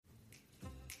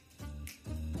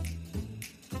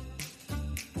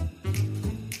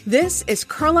This is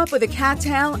Curl Up with a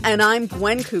Cattail, and I'm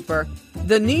Gwen Cooper,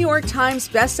 the New York Times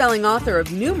bestselling author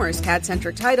of numerous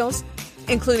cat-centric titles,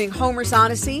 including Homer's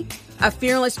Odyssey, A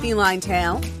Fearless Feline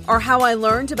Tale, or How I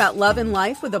Learned About Love and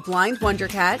Life with a Blind Wonder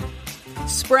Cat,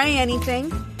 Spray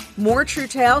Anything, More True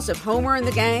Tales of Homer and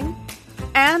the Gang,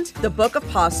 and The Book of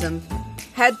Possum,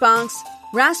 Head Bonks,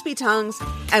 Raspy Tongues,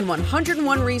 and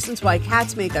 101 Reasons Why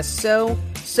Cats Make Us So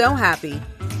happy.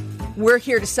 We're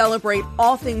here to celebrate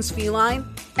all things feline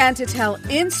and to tell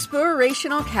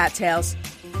inspirational cat tales.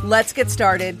 Let's get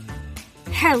started.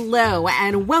 Hello,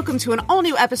 and welcome to an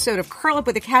all-new episode of Curl Up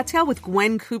with a Cattail with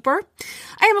Gwen Cooper.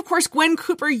 I am, of course, Gwen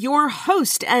Cooper, your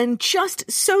host, and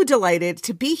just so delighted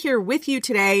to be here with you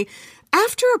today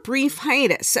after a brief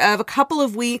hiatus of a couple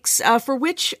of weeks, for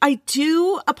which I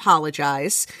do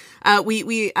apologize.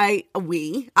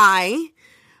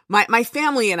 My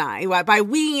family and I, by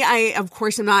we, I, of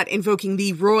course, am not invoking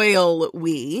the royal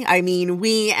we. I mean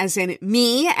we as in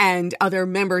me and other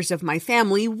members of my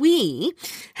family. We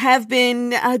have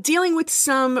been dealing with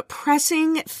some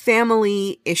pressing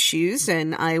family issues,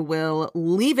 and I will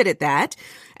leave it at that.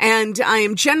 And I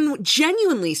am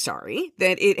genuinely sorry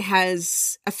that it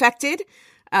has affected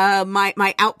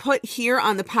my output here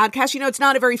on the podcast. You know, it's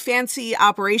not a very fancy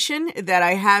operation that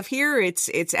I have here. It's,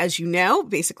 as you know,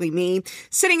 basically me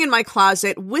sitting in my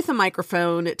closet with a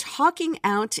microphone talking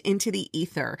out into the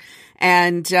ether.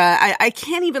 And, I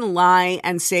can't even lie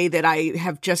and say that I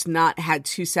have just not had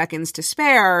 2 seconds to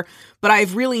spare, but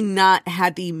I've really not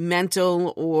had the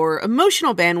mental or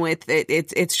emotional bandwidth.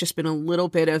 It's just been a little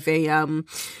bit of a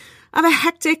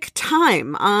hectic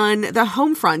time on the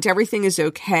home front. Everything is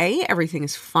okay. Everything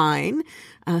is fine.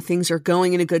 Things are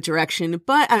going in a good direction,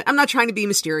 but I'm not trying to be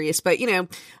mysterious, but you know,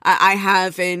 I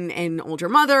have an older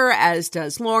mother, as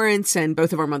does Lawrence, and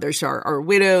both of our mothers are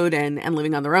widowed and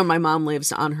living on their own. My mom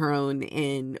lives on her own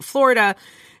in Florida.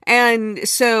 And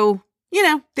so, you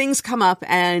know, things come up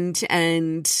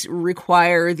and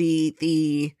require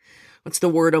the what's the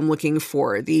word I'm looking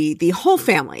for? The whole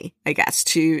family, I guess,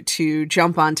 to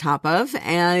jump on top of.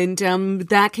 And,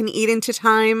 that can eat into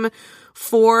time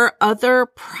for other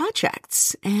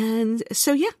projects. And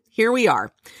so, yeah, here we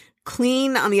are,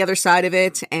 clean on the other side of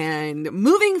it and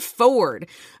moving forward.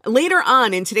 Later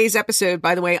on in today's episode,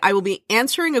 by the way, I will be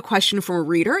answering a question from a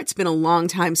reader. It's been a long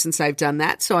time since I've done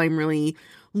that, so I'm really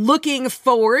looking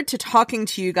forward to talking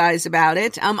to you guys about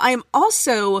it. I am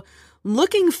also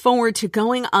looking forward to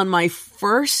going on my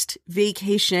first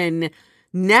vacation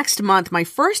next month, my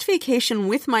first vacation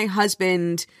with my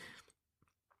husband.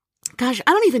 Gosh,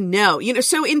 I don't even know. You know,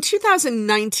 so in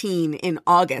 2019, in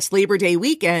August, Labor Day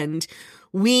weekend,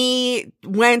 we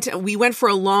went for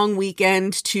a long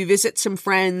weekend to visit some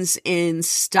friends in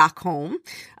Stockholm.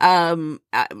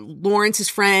 Lawrence's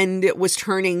friend was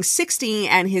turning 60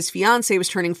 and his fiance was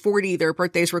turning 40. Their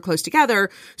birthdays were close together.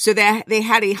 So they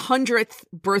had a 100th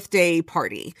birthday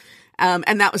party.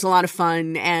 And that was a lot of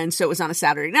fun. And so it was on a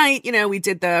Saturday night. You know, we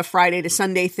did the Friday to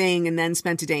Sunday thing and then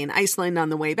spent a day in Iceland on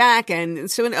the way back.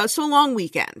 And so a long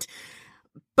weekend.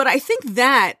 But I think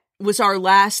that was our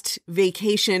last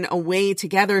vacation away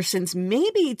together since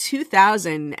maybe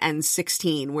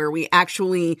 2016, where we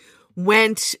actually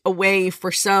went away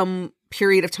for some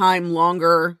period of time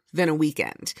longer than a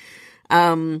weekend.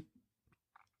 So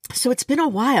it's been a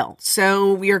while.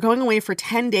 So we are going away for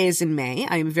 10 days in May.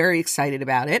 I am very excited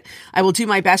about it. I will do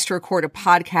my best to record a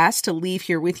podcast to leave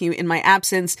here with you in my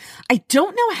absence. I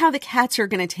don't know how the cats are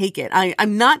going to take it.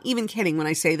 I'm not even kidding when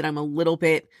I say that I'm a little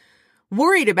bit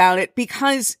worried about it,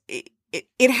 because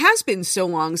it has been so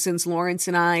long since Lawrence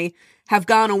and I have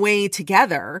gone away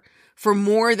together for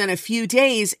more than a few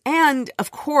days. And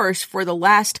of course, for the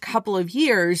last couple of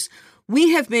years,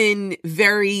 we have been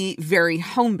very, very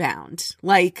homebound.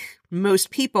 Like most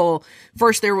people,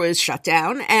 first there was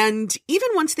shutdown. And even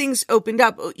once things opened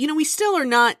up, you know, we still are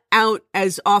not out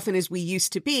as often as we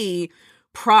used to be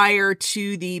prior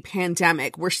to the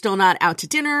pandemic. We're still not out to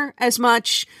dinner as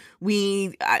much.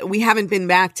 We haven't been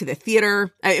back to the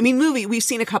theater. I mean, we've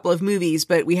seen a couple of movies,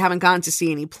 but we haven't gone to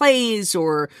see any plays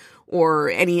or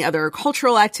any other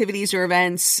cultural activities or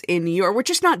events in New York. We're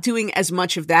just not doing as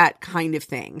much of that kind of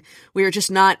thing. We are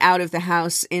just not out of the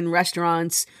house in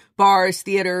restaurants, bars,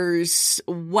 theaters,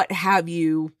 what have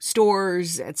you,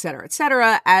 stores, et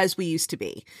cetera, as we used to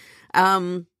be.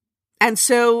 And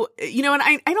so, you know, and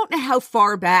I don't know how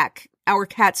far back our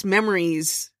cats'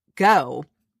 memories go.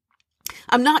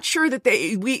 I'm not sure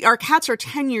that our cats are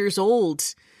 10 years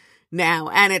old now.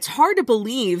 And it's hard to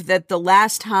believe that the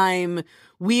last time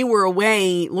we were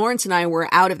away, Lawrence and I were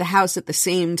out of the house at the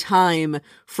same time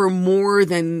for more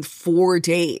than 4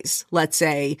 days, let's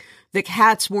say. The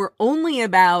cats were only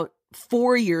about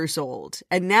 4 years old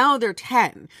and now they're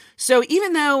 10. So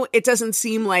even though it doesn't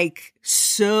seem like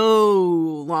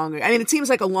so long, I mean, it seems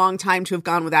like a long time to have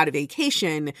gone without a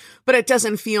vacation, but it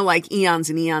doesn't feel like eons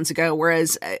and eons ago.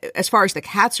 Whereas as far as the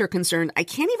cats are concerned, I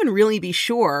can't even really be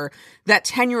sure that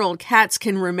 10-year-old cats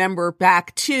can remember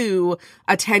back to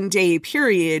a 10-day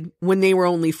period when they were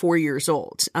only 4 years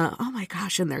old. Oh my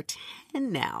gosh. And they're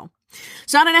 10 now.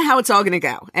 So I don't know how it's all going to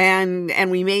go.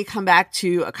 And we may come back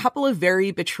to a couple of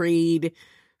very betrayed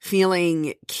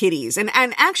feeling kitties. And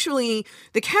actually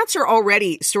the cats are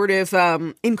already sort of,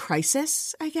 in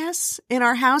crisis, I guess, in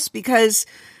our house, because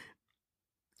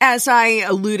as I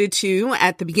alluded to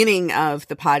at the beginning of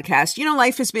the podcast, you know,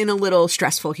 life has been a little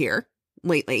stressful here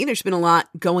lately. There's been a lot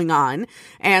going on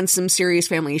and some serious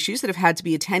family issues that have had to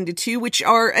be attended to, which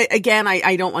are, again,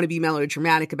 I don't want to be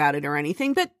melodramatic about it or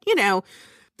anything, but you know,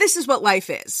 this is what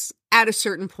life is at a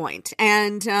certain point.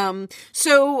 And continuing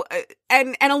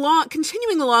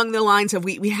along the lines of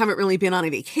we haven't really been on a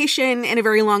vacation in a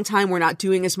very long time. We're not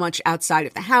doing as much outside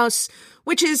of the house,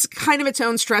 which is kind of its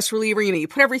own stress reliever. You know, you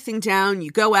put everything down,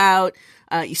 you go out,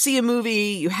 you see a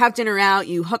movie, you have dinner out,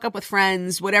 you hook up with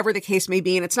friends, whatever the case may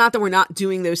be. And it's not that we're not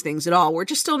doing those things at all. We're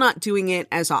just still not doing it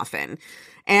as often.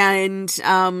 And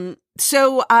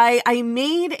so I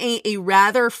made a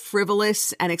rather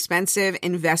frivolous and expensive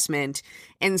investment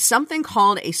in something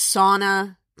called a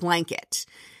sauna blanket.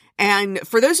 And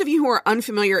for those of you who are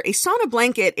unfamiliar, a sauna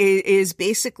blanket is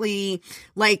basically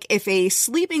like if a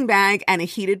sleeping bag and a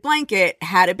heated blanket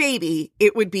had a baby,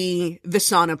 it would be the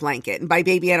sauna blanket. And by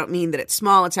baby, I don't mean that it's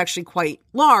small. It's actually quite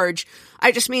large.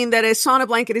 I just mean that a sauna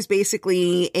blanket is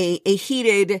basically a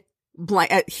heated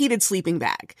sleeping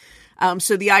bag.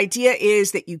 So the idea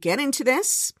is that you get into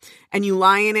this and you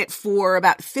lie in it for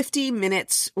about 50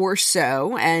 minutes or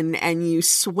so and you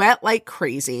sweat like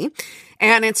crazy.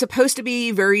 And it's supposed to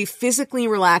be very physically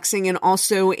relaxing and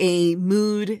also a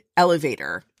mood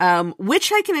elevator,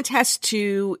 which I can attest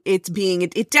to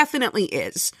it definitely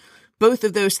is. Both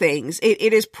of those things.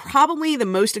 It is probably the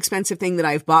most expensive thing that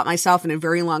I've bought myself in a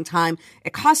very long time.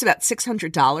 It costs about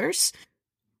 $600.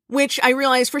 Which I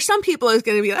realize for some people is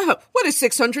going to be, oh, what is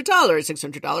 $600?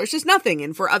 $600 is nothing.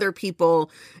 And for other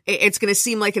people, it's going to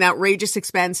seem like an outrageous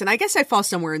expense. And I guess I fall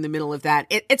somewhere in the middle of that.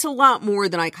 It's a lot more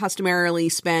than I customarily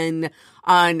spend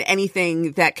on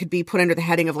anything that could be put under the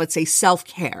heading of, let's say,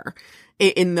 self-care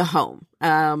in the home.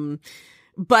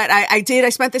 But I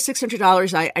spent the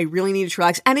 $600. I really needed to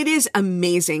relax. And it is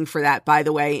amazing for that, by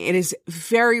the way. It is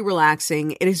very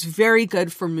relaxing. It is very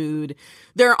good for mood.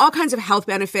 There are all kinds of health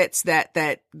benefits that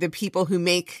the people who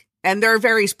make, and there are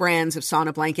various brands of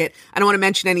sauna blanket. I don't want to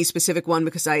mention any specific one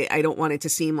because I don't want it to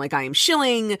seem like I am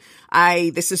shilling.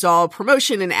 This is all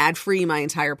promotion and ad free, my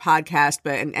entire podcast,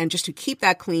 and just to keep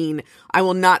that clean, I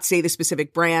will not say the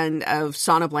specific brand of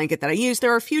sauna blanket that I use.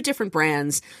 There are a few different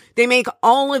brands. They make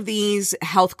all of these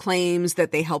health claims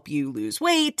that they help you lose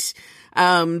weight,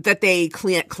 that they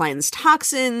cleanse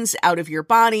toxins out of your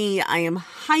body. I am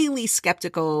highly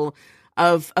skeptical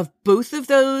of both of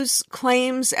those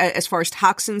claims as far as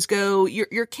toxins go.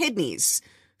 Your kidneys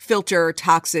filter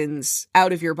toxins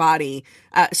out of your body.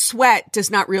 Sweat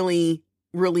does not really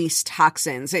release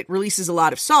toxins. It releases a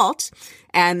lot of salt,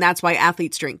 and that's why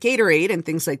athletes drink Gatorade and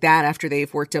things like that after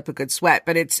they've worked up a good sweat.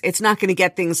 But it's not going to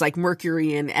get things like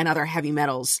mercury and other heavy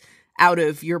metals out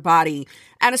of your body.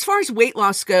 And as far as weight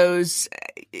loss goes,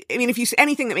 I mean, if you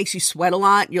anything that makes you sweat a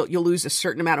lot, you'll lose a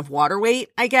certain amount of water weight,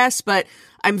 I guess. But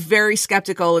I'm very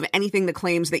skeptical of anything that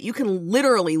claims that you can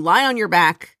literally lie on your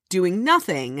back doing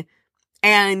nothing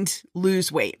and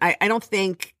lose weight. I don't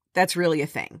think that's really a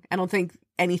thing. I don't think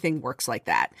anything works like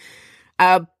that.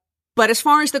 But as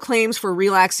far as the claims for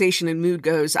relaxation and mood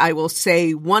goes, I will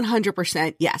say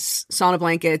 100% yes. Sauna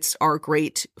blankets are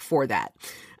great for that.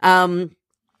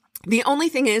 The only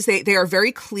thing is they are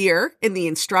very clear in the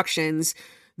instructions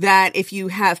that if you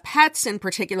have pets, and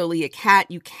particularly a cat,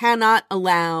 you cannot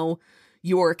allow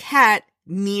your cat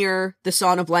near the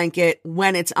sauna blanket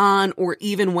when it's on or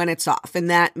even when it's off.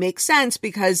 And that makes sense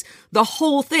because the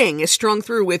whole thing is strung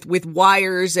through with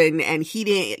wires and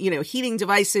heating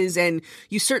devices. And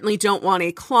you certainly don't want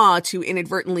a claw to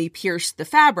inadvertently pierce the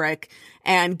fabric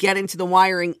and get into the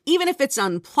wiring, even if it's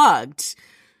unplugged.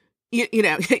 You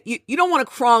don't want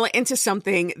to crawl into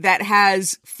something that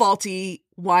has faulty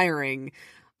wiring,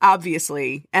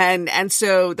 obviously. And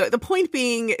so the point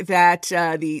being that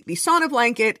the sauna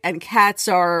blanket and cats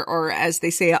are, as they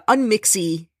say,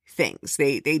 unmixy things.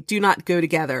 They do not go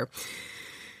together.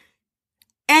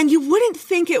 And you wouldn't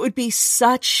think it would be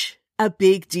such a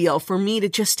big deal for me to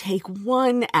just take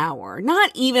 1 hour,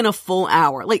 not even a full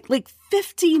hour, like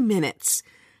 50 minutes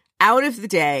out of the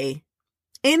day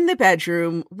in the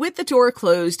bedroom with the door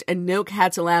closed and no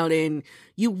cats allowed in,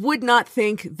 you would not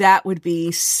think that would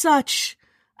be such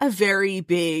a very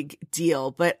big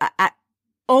deal. But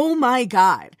oh my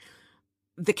God,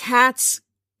 the cats,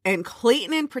 and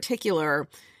Clayton in particular,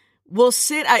 will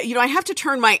sit, I have to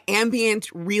turn my ambient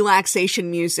relaxation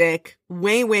music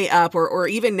way, way up, or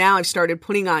even now I've started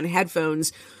putting on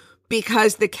headphones,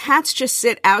 because the cats just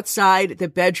sit outside the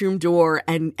bedroom door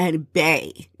and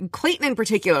bay. Clayton in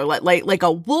particular, like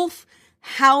a wolf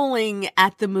howling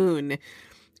at the moon.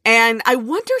 And I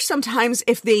wonder sometimes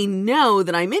if they know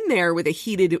that I'm in there with a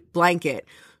heated blanket,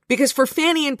 because for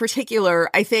Fanny in particular,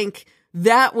 I think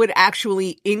that would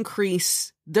actually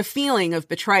increase the feeling of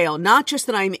betrayal. Not just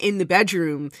that I'm in the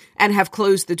bedroom and have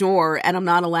closed the door and I'm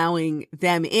not allowing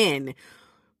them in,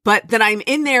 but that I'm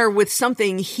in there with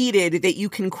something heated that you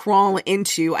can crawl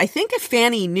into. I think if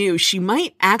Fanny knew, she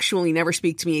might actually never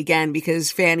speak to me again,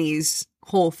 because Fanny's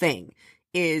whole thing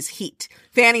is heat.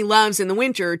 Fanny loves in the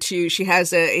winter she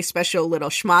has a special little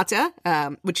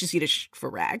schmata, which is Yiddish for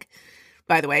rag,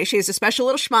 by the way. She has a special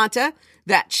little schmata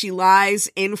that she lies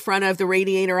in front of the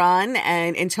radiator on,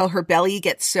 and until her belly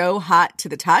gets so hot to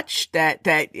the touch that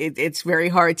it's very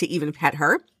hard to even pet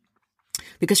her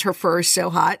because her fur is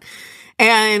so hot.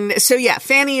 And so, yeah,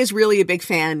 Fanny is really a big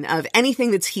fan of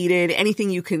anything that's heated, anything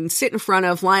you can sit in front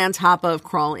of, lie on top of,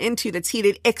 crawl into that's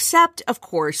heated, except, of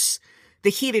course,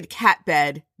 the heated cat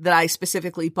bed that I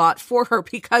specifically bought for her,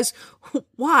 because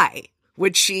why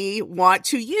would she want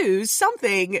to use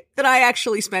something that I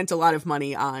actually spent a lot of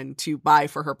money on to buy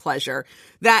for her pleasure?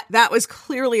 That was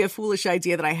clearly a foolish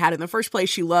idea that I had in the first place.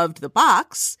 She loved the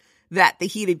box that the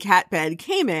heated cat bed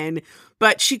came in,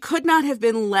 but she could not have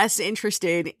been less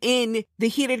interested in the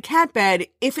heated cat bed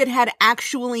if it had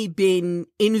actually been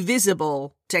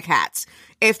invisible to cats.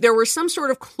 If there were some sort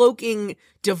of cloaking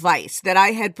device that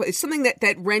I had put, something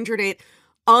that rendered it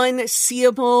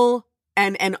unseeable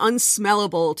and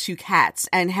unsmellable to cats,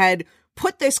 and had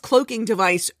put this cloaking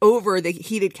device over the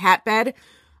heated cat bed,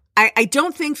 I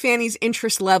don't think Fanny's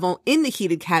interest level in the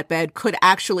heated cat bed could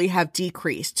actually have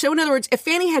decreased. So in other words, if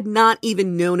Fanny had not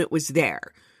even known it was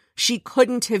there, she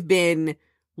couldn't have been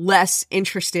less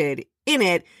interested in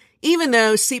it, even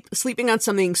though sleeping on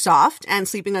something soft and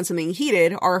sleeping on something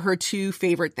heated are her two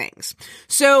favorite things.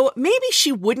 So maybe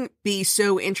she wouldn't be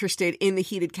so interested in the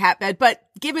heated cat bed, but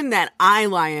given that I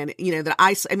lie in, in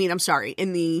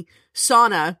the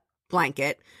sauna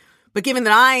blanket, but given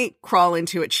that I crawl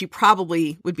into it, she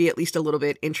probably would be at least a little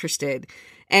bit interested.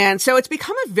 And so it's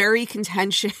become a very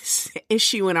contentious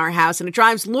issue in our house, and it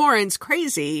drives Lawrence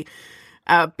crazy.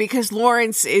 Because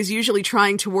Lawrence is usually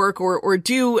trying to work or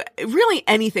do really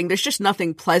anything. There's just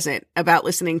nothing pleasant about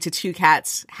listening to two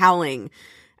cats howling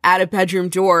at a bedroom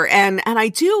door. And I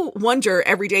do wonder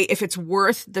every day if it's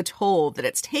worth the toll that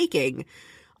it's taking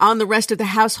on the rest of the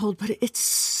household. But it's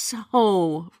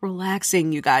so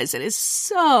relaxing, you guys. It is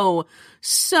so,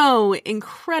 so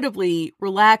incredibly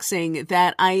relaxing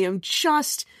that I am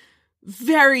just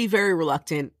very, very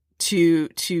reluctant to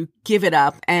give it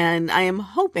up. And I am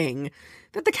hoping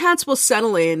that the cats will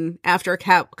settle in after a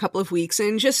couple of weeks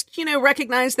and just,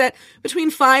 recognize that between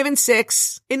 5 and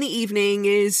 6 in the evening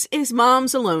is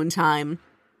mom's alone time.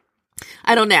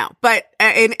 I don't know. But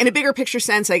in a bigger picture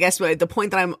sense, I guess the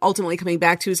point that I'm ultimately coming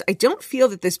back to is I don't feel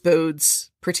that this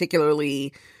bodes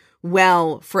particularly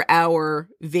well for our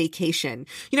vacation.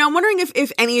 I'm wondering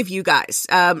if any of you guys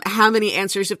have any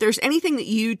answers, if there's anything that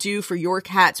you do for your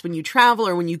cats when you travel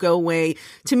or when you go away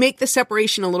to make the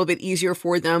separation a little bit easier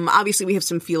for them. Obviously, we have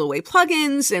some Feel Away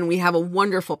plugins, and we have a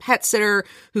wonderful pet sitter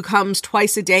who comes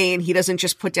twice a day, and he doesn't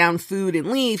just put down food and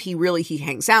leave. He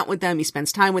hangs out with them. He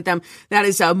spends time with them. That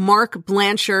is Mark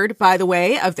Blanchard, by the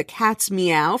way, of the Cats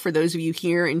Meow, for those of you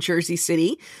here in Jersey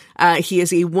City. He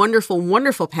is a wonderful,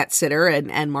 wonderful pet sitter,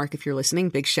 and Mark, if you're listening,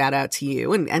 big shout out to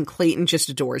you, and Clayton just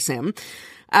adores him.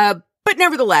 But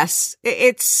nevertheless,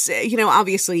 it's,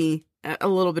 obviously a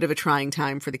little bit of a trying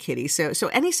time for the kitty. So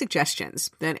any suggestions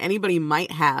that anybody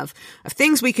might have of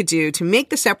things we could do to make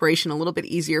the separation a little bit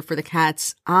easier for the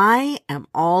cats, I am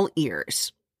all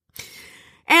ears.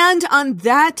 And on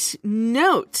that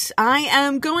note, I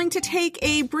am going to take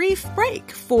a brief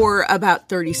break for about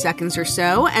 30 seconds or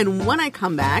so. And when I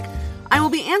come back, I will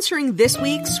be answering this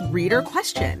week's reader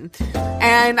question.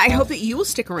 And I hope that you will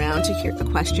stick around to hear the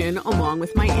question along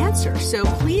with my answer. So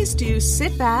please do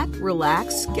sit back,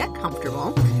 relax, get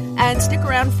comfortable, and stick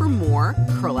around for more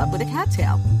Curl Up with a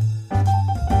Cattail.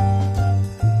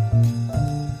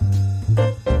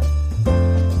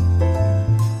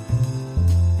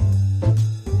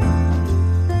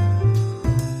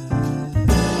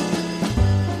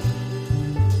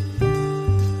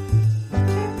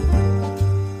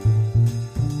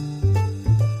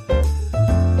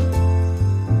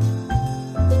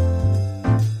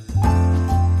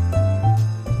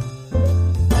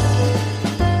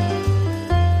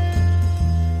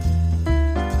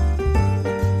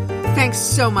 thanks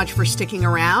so much for sticking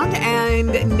around.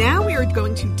 And now we are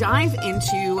going to dive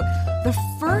into the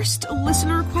first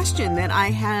listener question that I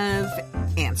have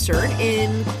answered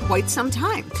in quite some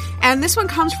time. And this one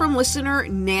comes from listener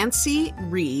Nancy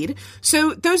Reed.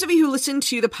 So those of you who listen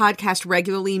to the podcast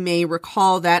regularly may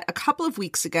recall that a couple of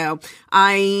weeks ago,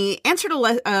 I answered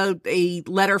a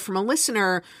letter from a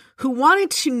listener who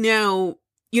wanted to know,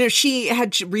 she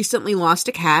had recently lost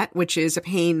a cat, which is a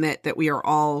pain that we are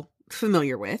all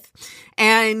familiar with.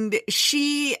 And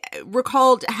she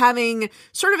recalled having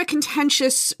sort of a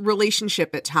contentious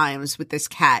relationship at times with this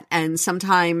cat. And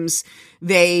sometimes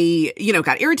they,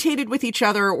 got irritated with each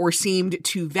other or seemed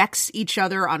to vex each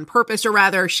other on purpose, or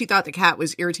rather, she thought the cat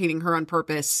was irritating her on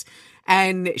purpose.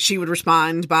 And she would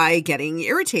respond by getting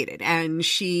irritated. And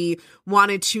she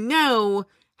wanted to know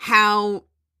how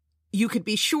you could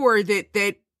be sure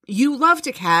that you loved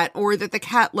a cat or that the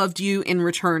cat loved you in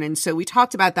return. And so we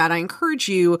talked about that. I encourage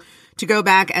you to go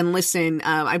back and listen.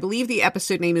 I believe the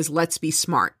episode name is Let's Be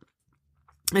Smart.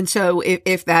 And so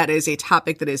if that is a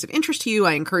topic that is of interest to you,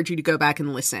 I encourage you to go back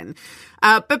and listen.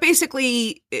 But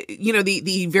basically,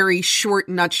 the very short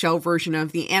nutshell version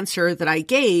of the answer that I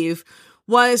gave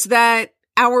was that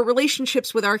our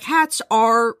relationships with our cats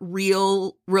are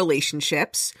real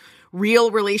relationships.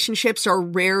 Real relationships are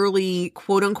rarely,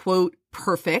 quote unquote,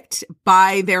 perfect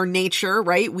by their nature,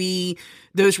 right?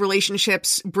 Those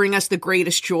relationships bring us the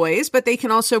greatest joys, but they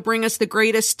can also bring us the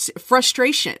greatest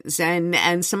frustrations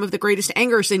and some of the greatest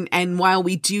angers. And while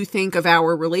we do think of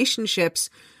our relationships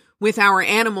with our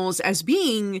animals as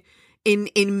being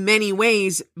in many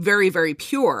ways very, very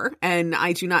pure, and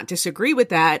I do not disagree with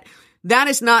that, that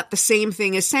is not the same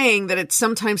thing as saying that it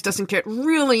sometimes doesn't get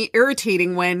really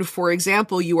irritating when, for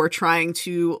example, you are trying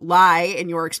to lie in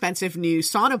your expensive new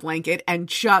sauna blanket and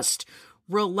just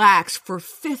relax for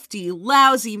 50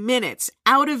 lousy minutes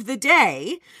out of the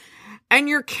day, and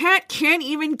your cat can't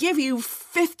even give you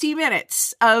 50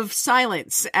 minutes of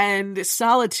silence and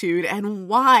solitude. And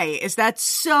why is that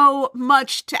so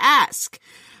much to ask?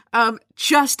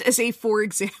 Just as a for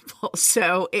example.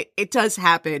 So it does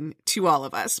happen to all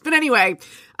of us. But anyway,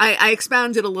 I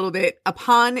expounded a little bit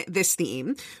upon this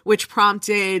theme, which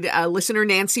prompted listener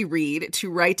Nancy Reed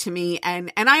to write to me.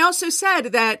 And I also said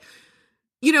that,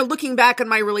 looking back on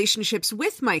my relationships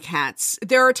with my cats,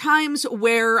 there are times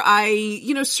where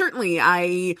certainly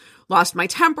I lost my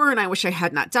temper and I wish I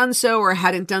had not done so or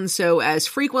hadn't done so as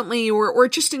frequently or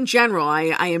just in general.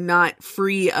 I am not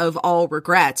free of all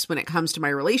regrets when it comes to my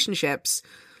relationships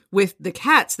with the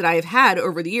cats that I have had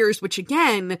over the years, which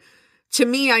again, to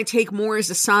me, I take more as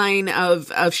a sign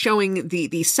of showing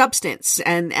the substance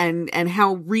and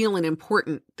how real and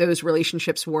important those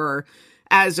relationships were,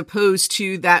 as opposed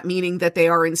to that meaning that they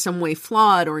are in some way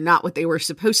flawed or not what they were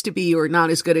supposed to be or not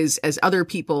as good as other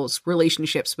people's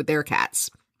relationships with their cats.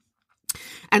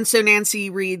 And so Nancy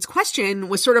Reed's question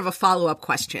was sort of a follow-up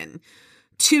question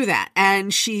to that.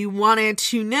 And she wanted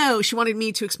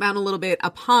me to expound a little bit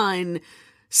upon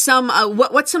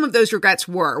what some of those regrets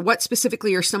were. What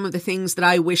specifically are some of the things that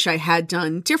I wish I had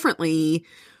done differently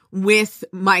with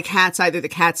my cats, either the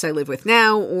cats I live with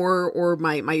now or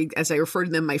my, as I refer to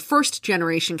them, my first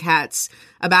generation cats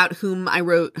about whom I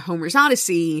wrote Homer's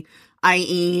Odyssey,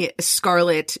 i.e.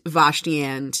 Scarlet, Vashti,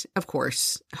 and of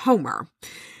course, Homer.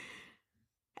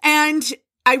 And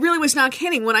I really was not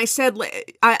kidding when I said,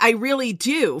 I really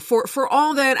do. For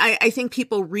all that I think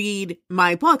people read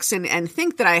my books and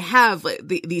think that I have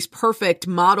these perfect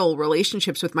model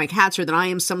relationships with my cats, or that I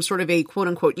am some sort of a quote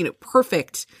unquote,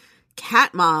 perfect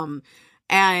cat mom.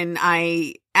 And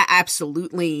I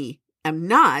absolutely am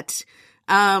not.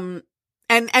 And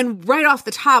right off the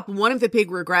top, one of the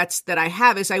big regrets that I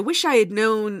have is I wish I had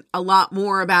known a lot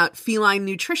more about feline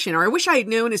nutrition, or I wish I had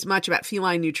known as much about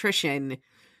feline nutrition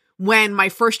when my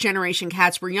first generation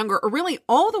cats were younger, or really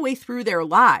all the way through their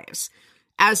lives,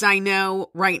 as I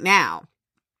know right now.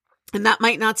 And that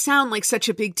might not sound like such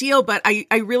a big deal, but I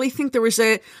really think there was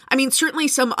certainly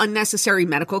some unnecessary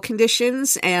medical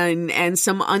conditions and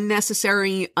some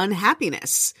unnecessary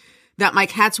unhappiness that my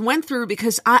cats went through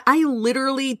because I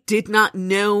literally did not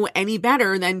know any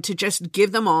better than to just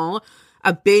give them all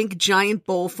a big giant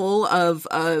bowl full of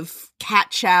cat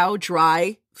chow,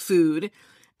 dry food.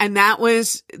 And that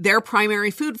was their primary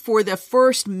food for the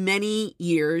first many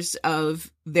years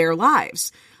of their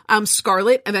lives.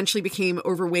 Scarlet eventually became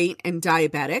overweight and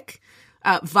diabetic.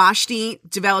 Vashti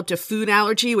developed a food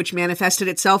allergy, which manifested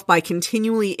itself by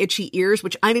continually itchy ears,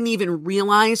 which I didn't even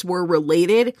realize were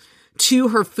related to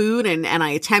her food. And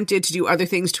I attempted to do other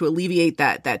things to alleviate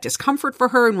that discomfort for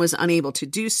her and was unable to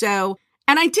do so.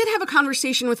 And I did have a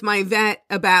conversation with my vet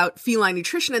about feline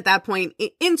nutrition at that point,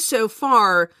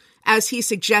 insofar as he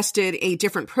suggested a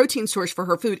different protein source for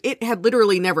her food, it had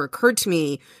literally never occurred to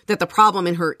me that the problem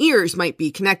in her ears might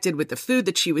be connected with the food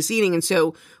that she was eating. And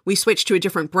so we switched to a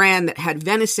different brand that had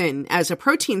venison as a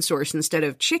protein source instead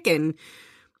of chicken.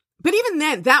 But even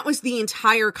then, that was the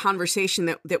entire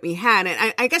conversation that we had.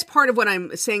 And I guess part of what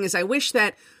I'm saying is I wish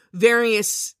that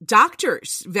various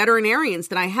doctors, veterinarians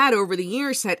that I had over the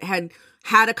years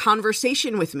had a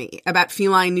conversation with me about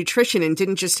feline nutrition and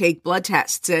didn't just take blood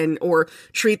tests or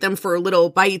treat them for little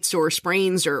bites or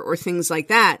sprains or things like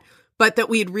that, but that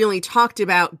we had really talked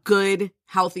about good,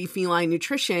 healthy feline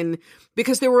nutrition,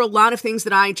 because there were a lot of things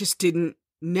that I just didn't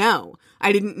know.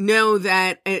 I didn't know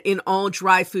that an all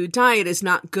dry food diet is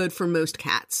not good for most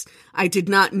cats. I did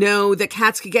not know that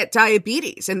cats could get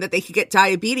diabetes and that they could get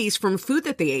diabetes from food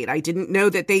that they ate. I didn't know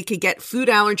that they could get food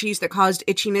allergies that caused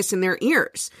itchiness in their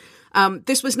ears.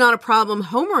 This was not a problem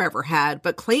Homer ever had,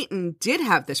 but Clayton did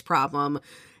have this problem.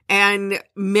 And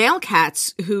male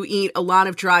cats who eat a lot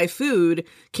of dry food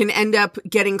can end up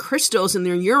getting crystals in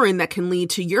their urine that can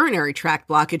lead to urinary tract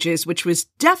blockages, which was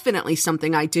definitely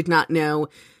something I did not know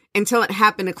until it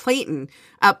happened to Clayton.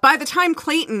 By the time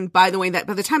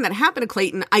that happened to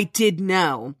Clayton, I did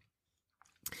know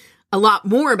a lot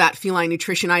more about feline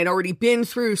nutrition. I had already been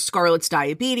through Scarlett's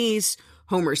diabetes,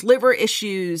 Homer's liver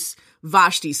issues,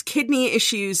 Vashti's kidney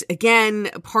issues. Again,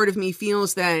 part of me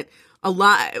feels that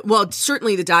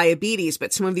certainly the diabetes,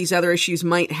 but some of these other issues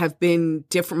might have been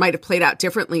different, might have played out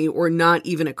differently or not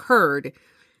even occurred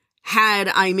had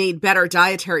I made better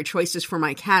dietary choices for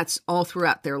my cats all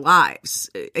throughout their lives.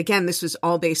 Again, this was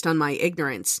all based on my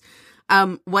ignorance.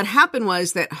 What happened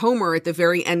was that Homer, at the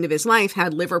very end of his life,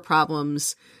 had liver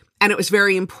problems, and it was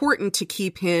very important to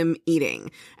keep him eating.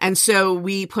 And so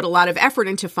we put a lot of effort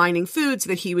into finding foods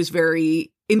that he was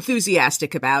very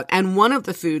enthusiastic about. And one of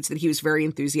the foods that he was very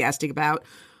enthusiastic about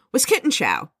was kitten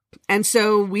chow. And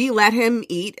so we let him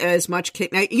eat as much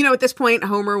kitten. At this point,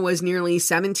 Homer was nearly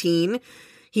 17.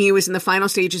 He was in the final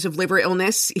stages of liver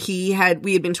illness. We had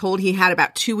been told he had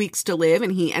about 2 weeks to live,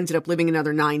 and he ended up living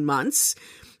another 9 months.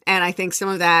 And I think some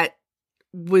of that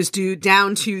was due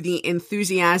down to the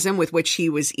enthusiasm with which he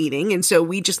was eating. And so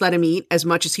we just let him eat as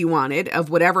much as he wanted of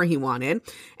whatever he wanted.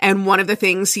 And one of the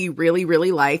things he really,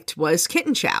 really liked was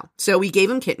kitten chow. So we gave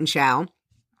him kitten chow.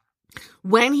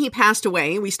 When he passed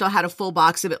away, we still had a full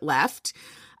box of it left.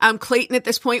 Clayton at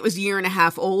this point was a year and a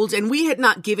half old, and we had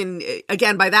not given,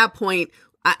 again, by that point,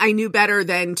 I knew better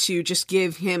than to just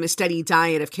give him a steady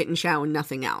diet of kitten chow and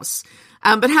nothing else.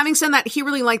 But having said that, he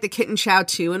really liked the kitten chow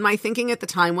too. And my thinking at the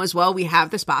time was, well, we have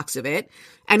this box of it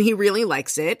and he really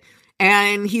likes it.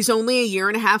 And he's only a year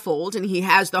and a half old and he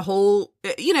has the whole,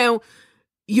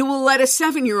 you will let a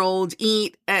 7-year-old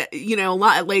eat, a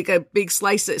lot, like a big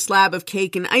slab of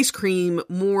cake and ice cream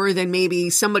more than maybe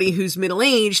somebody who's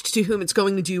middle-aged to whom it's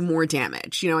going to do more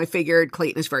damage. I figured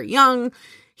Clayton is very young.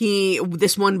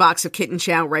 This one box of kitten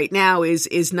chow right now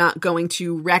is not going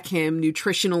to wreck him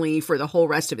nutritionally for the whole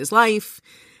rest of his life.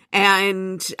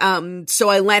 And so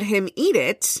I let him eat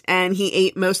it, and he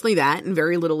ate mostly that and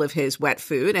very little of his wet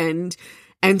food, and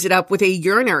ended up with a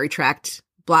urinary tract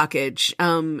blockage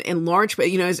in large,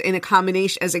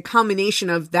 as a combination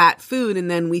of that food,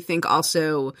 and then we think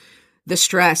also the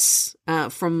stress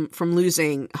from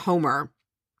losing Homer.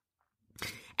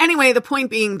 Anyway, the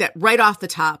point being that right off the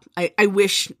top, I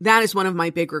wish that is one of my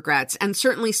big regrets, and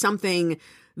certainly something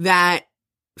that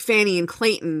Fanny and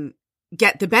Clayton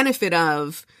get the benefit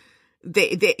of. And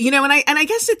I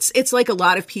guess it's like a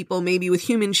lot of people, maybe with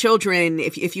human children,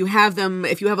 if you have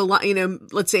a lot,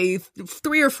 let's say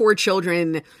 3 or 4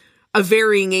 children of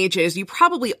varying ages, you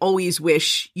probably always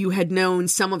wish you had known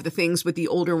some of the things with the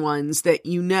older ones that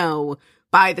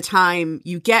by the time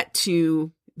you get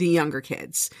to the younger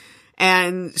kids.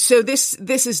 And so this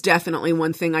is definitely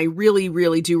one thing I really,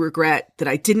 really do regret, that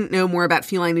I didn't know more about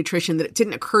feline nutrition, that it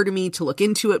didn't occur to me to look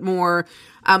into it more.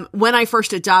 When I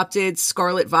first adopted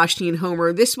Scarlett, Vashti, and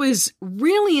Homer, this was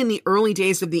really in the early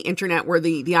days of the internet, where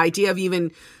the idea of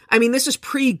this is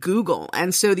pre-Google.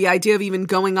 And so the idea of even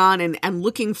going on and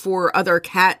looking for other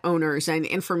cat owners and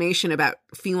information about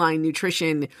feline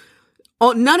nutrition,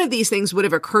 none of these things would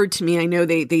have occurred to me. I know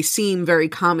they seem very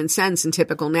common sense and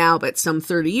typical now, but some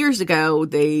 30 years ago,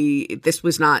 this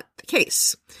was not the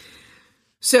case.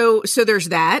 So there's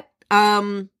that.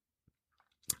 I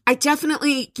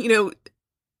definitely,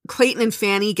 Clayton and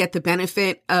Fanny get the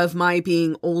benefit of my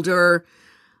being older,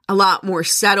 a lot more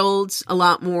settled, a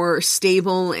lot more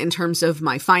stable in terms of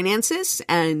my finances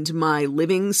and my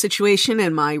living situation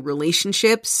and my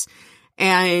relationships.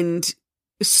 And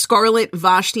Scarlett,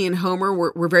 Vashti, and Homer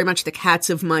were very much the cats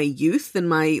of my youth, and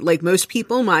like most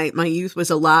people, my youth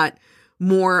was a lot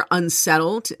more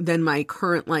unsettled than my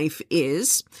current life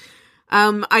is.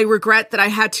 I regret that I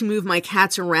had to move my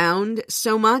cats around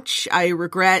so much. I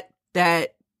regret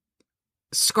that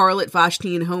Scarlett,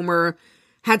 Vashti, and Homer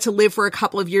had to live for a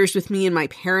couple of years with me in my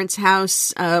parents'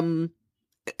 house. And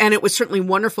it was certainly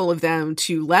wonderful of them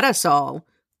to let us all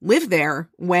live there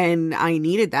when I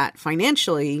needed that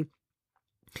financially.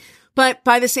 But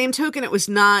by the same token, it was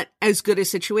not as good a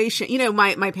situation. You know,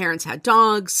 my parents had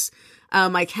dogs.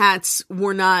 My cats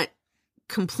were not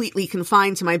completely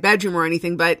confined to my bedroom or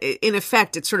anything, but in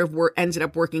effect, it sort of ended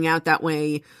up working out that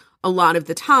way a lot of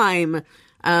the time,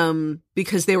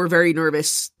 because they were very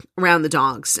nervous around the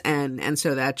dogs. And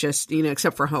so that just, you know,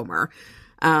 except for Homer.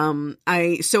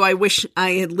 I wish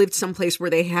I had lived someplace where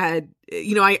they had,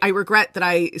 you know, I regret that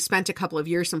I spent a couple of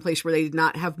years someplace where they did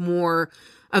not have more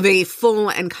of a full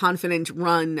and confident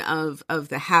run of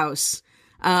the house.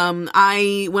 When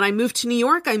I moved to New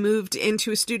York, I moved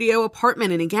into a studio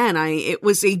apartment. And again, it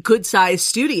was a good sized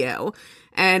studio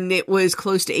and it was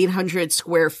close to 800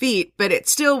 square feet, but it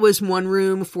still was one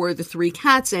room for the 3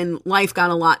 cats, and life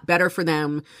got a lot better for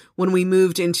them when we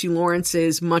moved into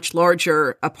Lawrence's much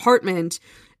larger apartment.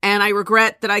 And I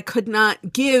regret that I could not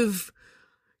give,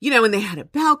 you know, and they had a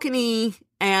balcony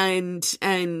and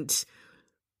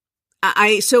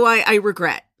I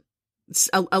regret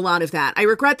a lot of that. I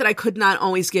regret that I could not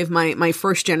always give my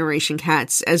first generation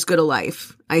cats as good a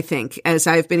life, I think, as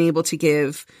I've been able to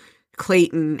give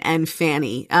Clayton and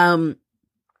Fanny.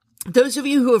 Those of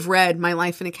you who have read My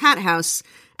Life in a Cat House,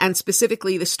 and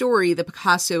specifically the story, The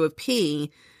Picasso of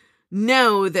P,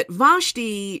 know that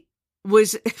Vashti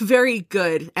was very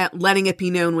good at letting it be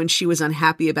known when she was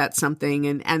unhappy about something.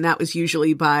 And that was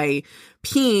usually by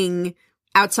peeing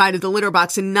outside of the litter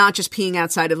box, and not just peeing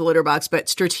outside of the litter box, but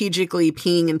strategically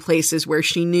peeing in places where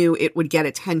she knew it would get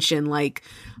attention, like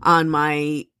on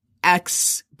my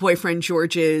ex-boyfriend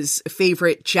George's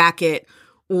favorite jacket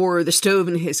or the stove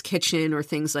in his kitchen or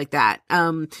things like that.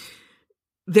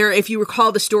 If you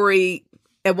recall the story,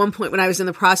 at one point when I was in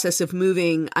the process of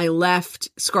moving, I left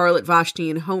Scarlett, Vashti,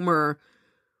 and Homer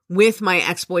with my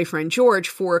ex-boyfriend George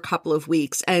for a couple of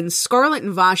weeks. And Scarlett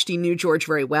and Vashti knew George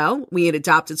very well. We had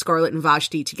adopted Scarlett and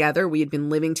Vashti together. We had been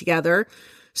living together.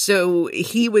 So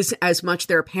he was as much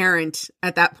their parent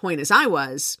at that point as I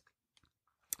was.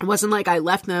 It wasn't like I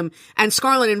left them. And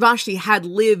Scarlett and Vashti had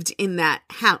lived in that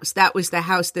house. That was the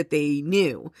house that they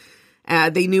knew.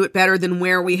 They knew it better than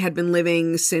where we had been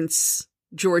living since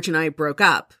George and I broke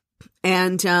up.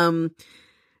 And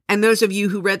those of you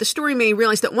who read the story may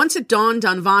realize that once it dawned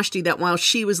on Vashti that while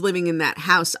she was living in that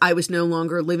house, I was no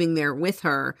longer living there with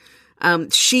her.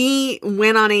 She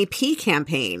went on a pee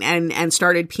campaign and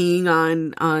started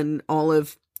peeing on all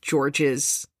of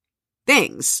George's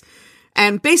things,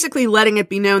 and basically letting it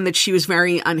be known that she was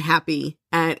very unhappy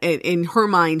in her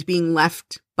mind being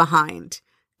left behind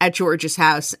at George's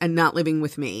house and not living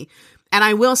with me. And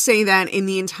I will say that in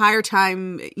the entire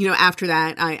time, you know, after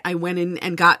that, I went in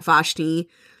and got Vashti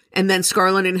and then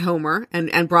Scarlett and Homer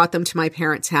and brought them to my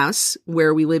parents' house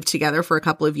where we lived together for a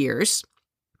couple of years.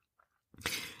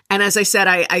 And as I said,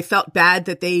 I felt bad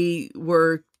that they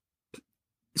were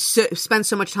spent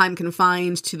so much time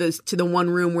confined to the one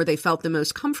room where they felt the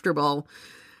most comfortable.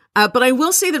 But I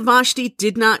will say that Vashti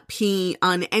did not pee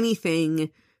on anything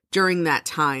during that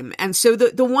time. And so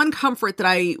the one comfort that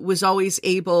I was always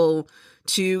able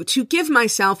to give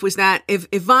myself was that if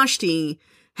Vashti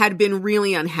had been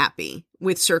really unhappy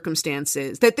with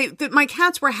circumstances, that my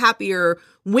cats were happier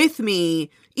with me,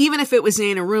 even if it was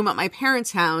in a room at my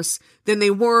parents' house, than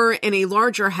they were in a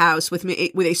larger house with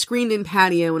a screened-in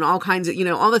patio and all kinds of, you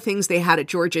know, all the things they had at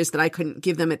George's that I couldn't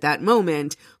give them at that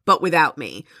moment, but without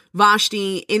me.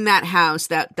 Vashti in that house,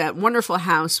 that wonderful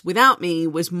house without me,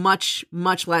 was much,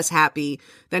 much less happy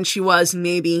than she was in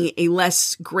maybe a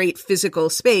less great physical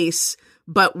space,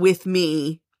 but with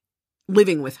me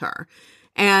living with her.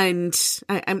 And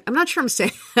I'm not sure I'm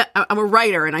saying I'm a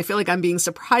writer, and I feel like I'm being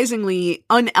surprisingly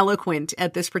uneloquent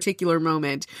at this particular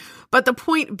moment. But the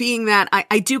point being that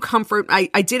I do comfort,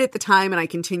 I did at the time, and I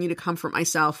continue to comfort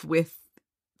myself with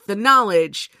the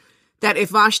knowledge that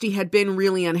if Vashti had been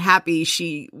really unhappy,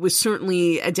 she was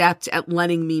certainly adept at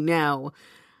letting me know.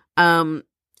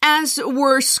 As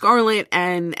were Scarlett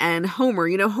and Homer.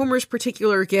 You know, Homer's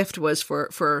particular gift was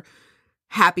for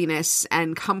happiness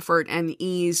and comfort and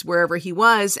ease wherever he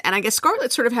was. And I guess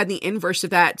Scarlett sort of had the inverse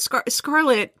of that.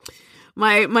 Scarlett,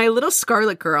 my little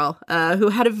Scarlett girl, who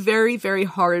had a very, very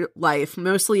hard life,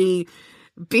 mostly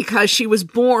because she was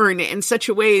born in such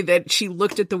a way that she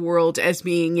looked at the world as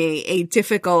being a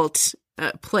difficult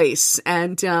place.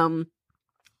 And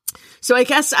So I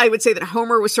guess I would say that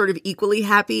Homer was sort of equally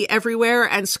happy everywhere,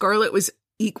 and Scarlett was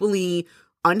equally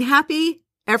unhappy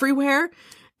everywhere.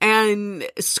 And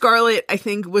Scarlett, I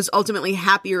think, was ultimately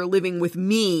happier living with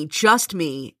me, just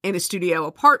me, in a studio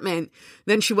apartment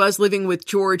than she was living with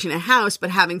George in a house,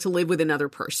 but having to live with another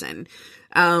person.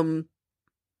 And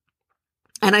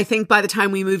I think by the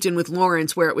time we moved in with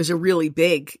Lawrence, where it was a really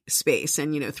big space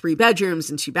and, 3 bedrooms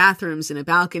and 2 bathrooms and a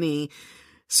balcony,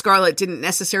 Scarlett didn't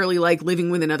necessarily like living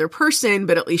with another person,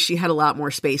 but at least she had a lot more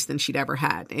space than she'd ever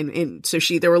had. And so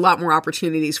there were a lot more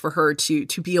opportunities for her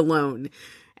to be alone.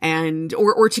 And,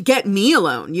 or to get me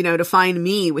alone, to find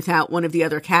me without one of the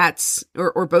other cats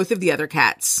or both of the other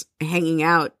cats hanging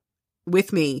out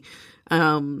with me.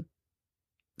 So,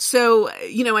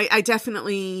 I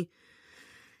definitely,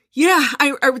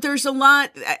 there's a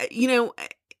lot,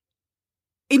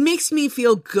 it makes me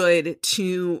feel good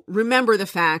to remember the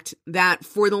fact that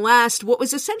for what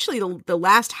was essentially the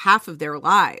last half of their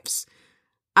lives,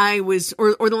 or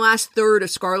the last third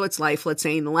of Scarlett's life, let's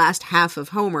say, in the last half of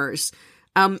Homer's,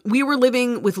 we were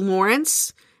living with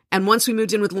Lawrence, and once we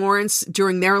moved in with Lawrence,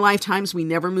 during their lifetimes, we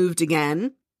never moved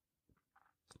again.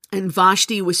 And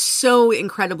Vashti was so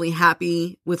incredibly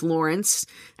happy with Lawrence.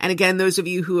 And again, those of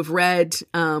you who have read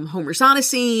Homer's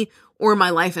Odyssey or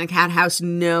My Life in a Cat House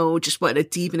know just what a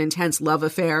deep and intense love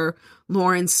affair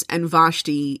Lawrence and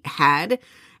Vashti had.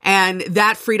 And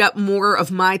that freed up more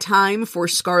of my time for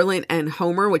Scarlett and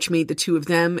Homer, which made the two of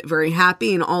them very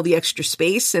happy, and all the extra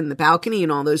space and the balcony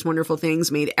and all those wonderful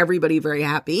things made everybody very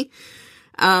happy.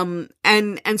 And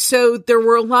so there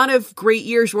were a lot of great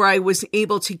years where I was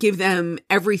able to give them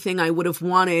everything I would have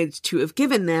wanted to have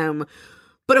given them.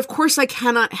 But of course, I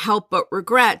cannot help but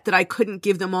regret that I couldn't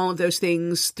give them all of those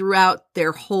things throughout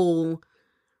their whole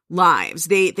lives.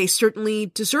 They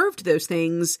certainly deserved those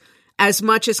things as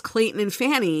much as Clayton and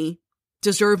Fanny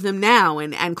deserve them now.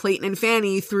 And Clayton and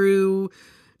Fanny, through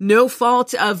no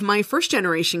fault of my first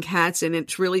generation cats, and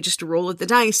it's really just a roll of the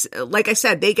dice. Like I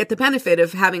said, they get the benefit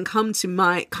of having come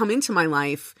into my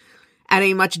life at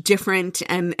a much different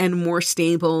and more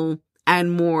stable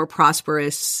and more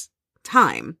prosperous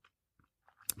time.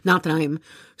 Not that I'm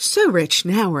so rich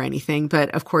now or anything,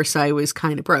 but of course I was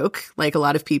kind of broke, like a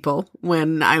lot of people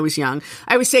when I was young.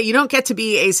 I would say you don't get to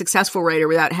be a successful writer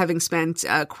without having spent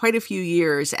quite a few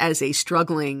years as a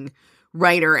struggling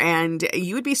writer, and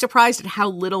you would be surprised at how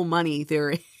little money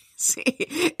there is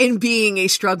in being a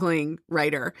struggling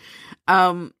writer.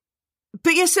 But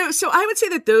yeah, so I would say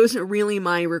that those are really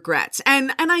my regrets,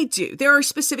 and I do. There are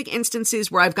specific instances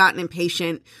where I've gotten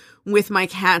impatient with my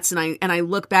cats, and I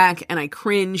look back and I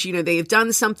cringe. They've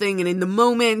done something, and in the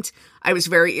moment I was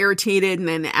very irritated, and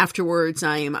then afterwards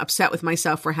I am upset with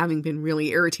myself for having been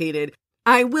really irritated.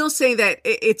 I will say that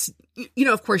it's,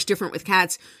 of course, different with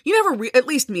cats. You never, at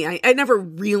least me, I never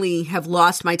really have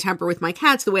lost my temper with my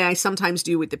cats the way I sometimes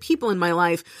do with the people in my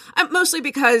life. Mostly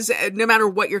because no matter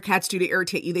what your cats do to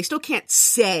irritate you, they still can't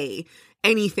say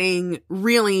anything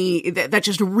really that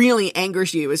just really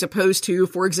angers you, as opposed to,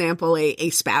 for example,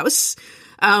 a spouse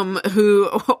who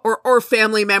or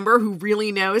family member who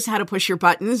really knows how to push your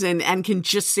buttons and can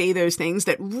just say those things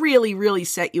that really, really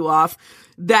set you off.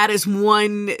 That is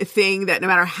one thing that no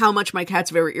matter how much my cats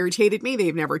have ever irritated me,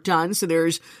 they've never done. So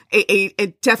there's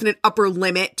a definite upper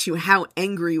limit to how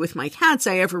angry with my cats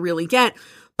I ever really get.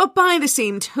 But by the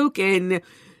same token,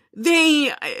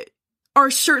 they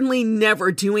are certainly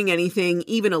never doing anything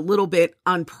even a little bit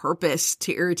on purpose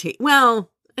to irritate. Well,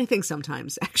 I think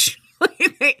sometimes actually.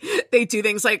 They do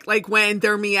things like when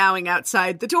they're meowing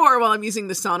outside the door while I'm using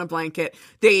the sauna blanket,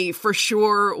 they for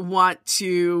sure want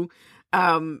to,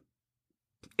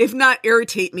 if not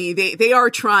irritate me, they are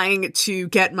trying to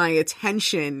get my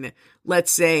attention,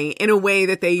 let's say, in a way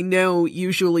that they know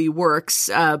usually works,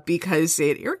 because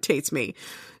it irritates me.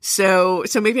 So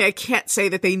maybe I can't say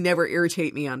that they never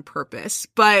irritate me on purpose,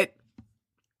 but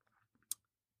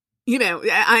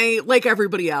I, like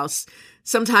everybody else,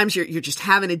 sometimes you're just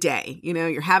having a day,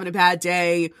 you're having a bad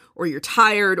day, or you're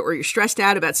tired, or you're stressed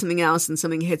out about something else and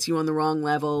something hits you on the wrong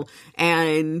level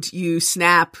and you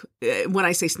snap. When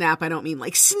I say snap, I don't mean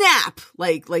like snap,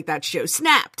 like that show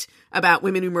Snapped about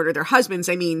women who murder their husbands.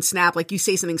 I mean snap, like you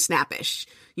say something snappish,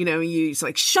 you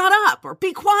like shut up or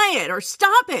be quiet or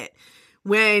stop it,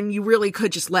 when you really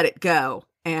could just let it go.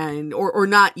 And, or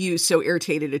not use so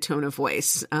irritated a tone of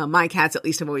voice. My cats, at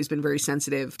least, have always been very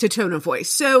sensitive to tone of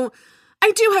voice. So I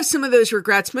do have some of those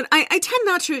regrets, but I tend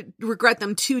not to regret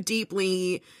them too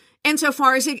deeply.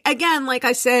 Insofar as, again, like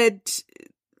I said,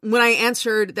 when I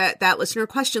answered that listener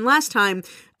question last time,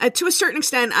 to a certain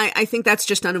extent, I think that's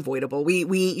just unavoidable.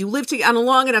 You live on a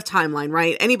long enough timeline,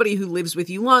 right? Anybody who lives with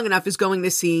you long enough is going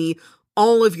to see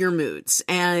all of your moods.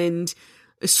 And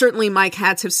certainly my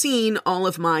cats have seen all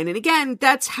of mine. And again,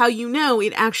 that's how you know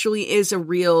it actually is a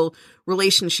real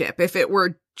relationship. If it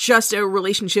were just a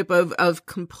relationship of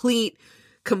complete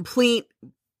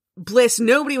bliss,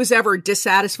 nobody was ever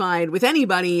dissatisfied with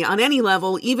anybody on any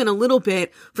level, even a little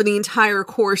bit, for the entire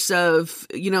course of,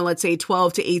 let's say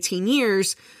 12 to 18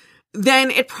 years,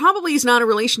 then it probably is not a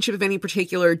relationship of any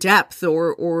particular depth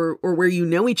or where you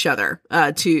know each other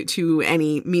to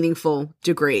any meaningful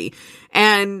degree.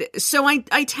 And so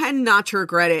I tend not to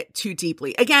regret it too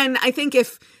deeply. Again, I think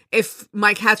if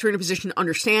my cats were in a position to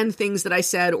understand things that I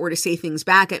said or to say things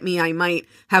back at me, I might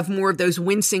have more of those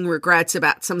wincing regrets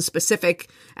about some specific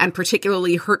and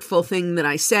particularly hurtful thing that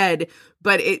I said.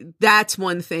 But that's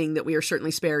one thing that we are certainly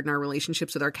spared in our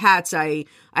relationships with our cats.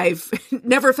 I've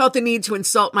never felt the need to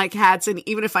insult my cats. And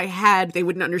even if I had, they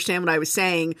wouldn't understand what I was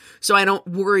saying. So I don't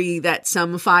worry that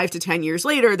some 5 to 10 years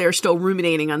later, they're still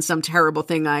ruminating on some terrible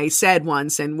thing I said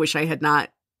once and wish I had not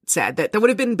said. That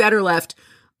would have been better left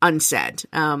unsaid,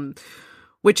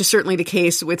 which is certainly the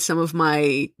case with some of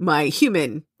my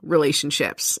human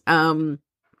relationships.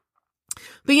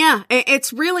 But yeah,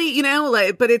 it's really,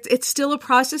 but it's still a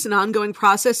process, an ongoing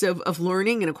process of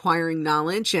learning and acquiring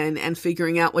knowledge and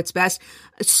figuring out what's best.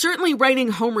 Certainly writing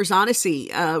Homer's Odyssey,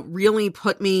 really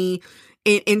put me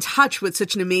in touch with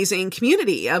such an amazing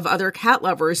community of other cat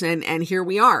lovers. And here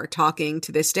we are talking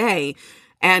to this day.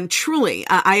 And truly,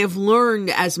 I have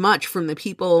learned as much from the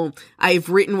people I've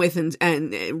written with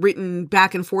and written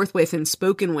back and forth with and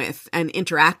spoken with and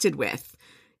interacted with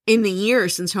in the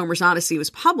years since Homer's Odyssey was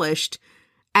published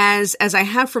as I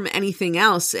have from anything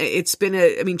else. It's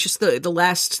been just the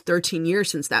last 13 years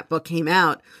since that book came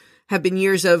out have been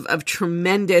years of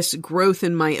tremendous growth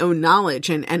in my own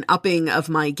knowledge and upping of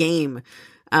my game.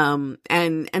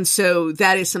 And so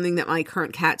that is something that my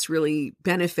current cats really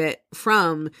benefit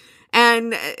from.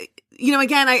 And,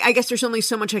 again, I guess there's only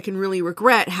so much I can really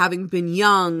regret having been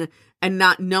young and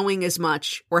not knowing as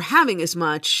much or having as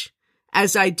much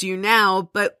as I do now.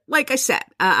 But like I said,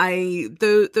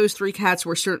 those 3 cats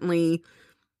were certainly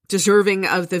deserving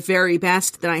of the very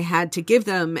best that I had to give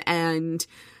them. And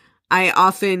I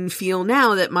often feel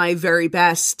now that my very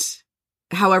best,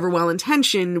 however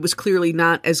well-intentioned, was clearly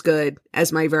not as good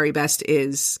as my very best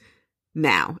is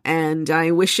now. And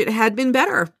I wish it had been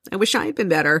better. I wish I had been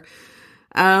better.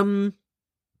 But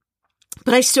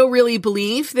I still really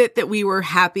believe that we were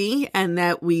happy and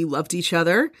that we loved each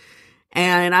other.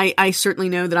 And I certainly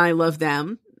know that I love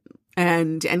them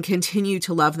and continue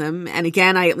to love them. And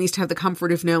again, I at least have the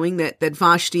comfort of knowing that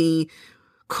Vashti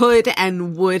could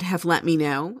and would have let me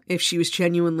know if she was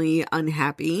genuinely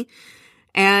unhappy.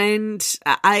 And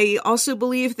I also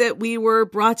believe that we were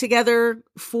brought together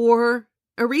for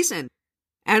a reason.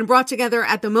 And brought together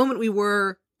at the moment we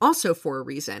were also for a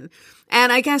reason.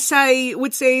 And I guess I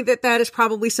would say that is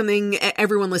probably something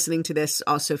everyone listening to this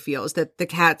also feels, that the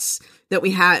cats that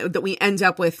we end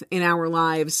up with in our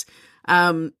lives,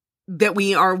 that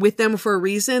we are with them for a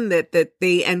reason, that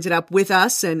they ended up with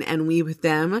us and we with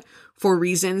them for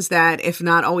reasons that, if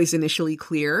not always initially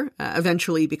clear,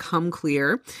 eventually become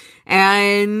clear.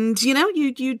 And,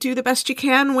 you do the best you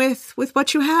can with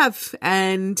what you have,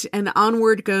 and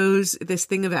onward goes this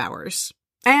thing of ours.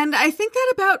 And I think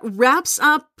that about wraps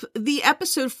up the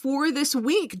episode for this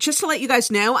week. Just to let you guys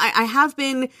know, I have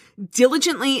been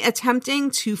diligently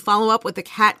attempting to follow up with the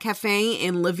Cat Cafe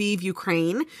in Lviv,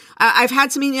 Ukraine. I've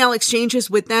had some email exchanges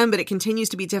with them, but it continues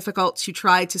to be difficult to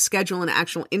try to schedule an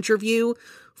actual interview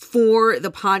for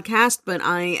the podcast, but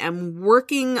I am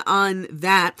working on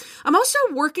that. I'm also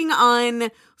working on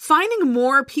finding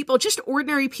more people, just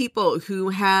ordinary people who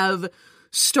have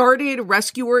started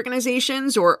rescue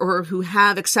organizations or who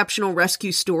have exceptional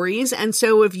rescue stories. And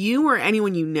so if you or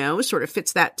anyone you know sort of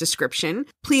fits that description,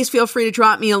 please feel free to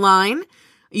drop me a line.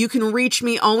 You can reach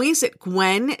me always at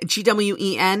Gwen,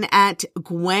 Gwen, at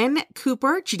Gwen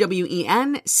Cooper,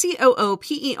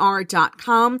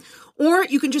 GwenCooper.com. Or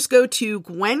you can just go to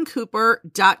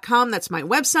GwenCooper.com. That's my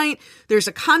website. There's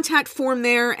a contact form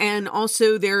there. And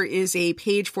also there is a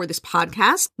page for this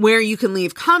podcast where you can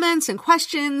leave comments and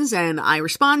questions and I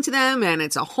respond to them. And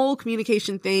it's a whole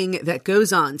communication thing that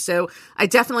goes on. So I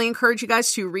definitely encourage you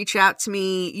guys to reach out to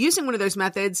me using one of those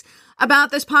methods about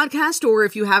this podcast, or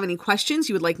if you have any questions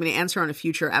you would like me to answer on a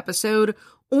future episode,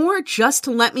 or just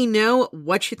to let me know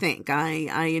what you think.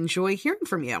 I enjoy hearing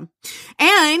from you.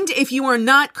 And if you are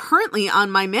not currently on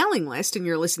my mailing list and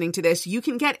you're listening to this, you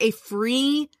can get a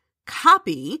free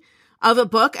copy of a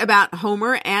book about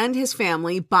Homer and his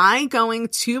family by going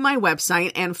to my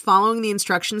website and following the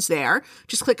instructions there.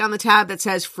 Just click on the tab that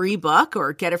says free book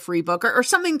or get a free book or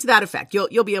something to that effect.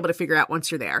 You'll be able to figure out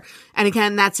once you're there. And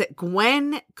again, that's at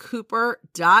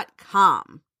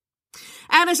GwenCooper.com.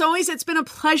 And as always, it's been a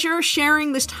pleasure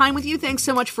sharing this time with you. Thanks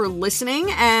so much for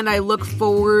listening, and I look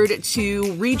forward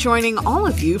to rejoining all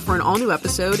of you for an all-new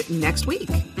episode next week.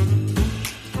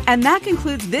 And that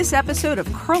concludes this episode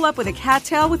of Curl Up with a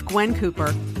Cattail with Gwen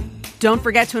Cooper. Don't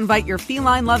forget to invite your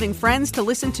feline-loving friends to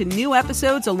listen to new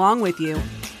episodes along with you.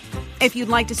 If you'd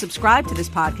like to subscribe to this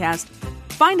podcast,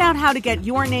 find out how to get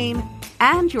your name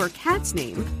and your cat's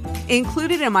name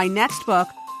included in my next book,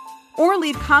 or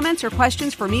leave comments or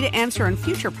questions for me to answer in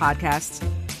future podcasts,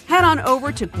 head on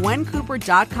over to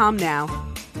GwenCooper.com now.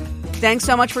 Thanks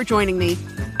so much for joining me,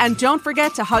 and don't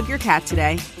forget to hug your cat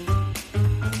today.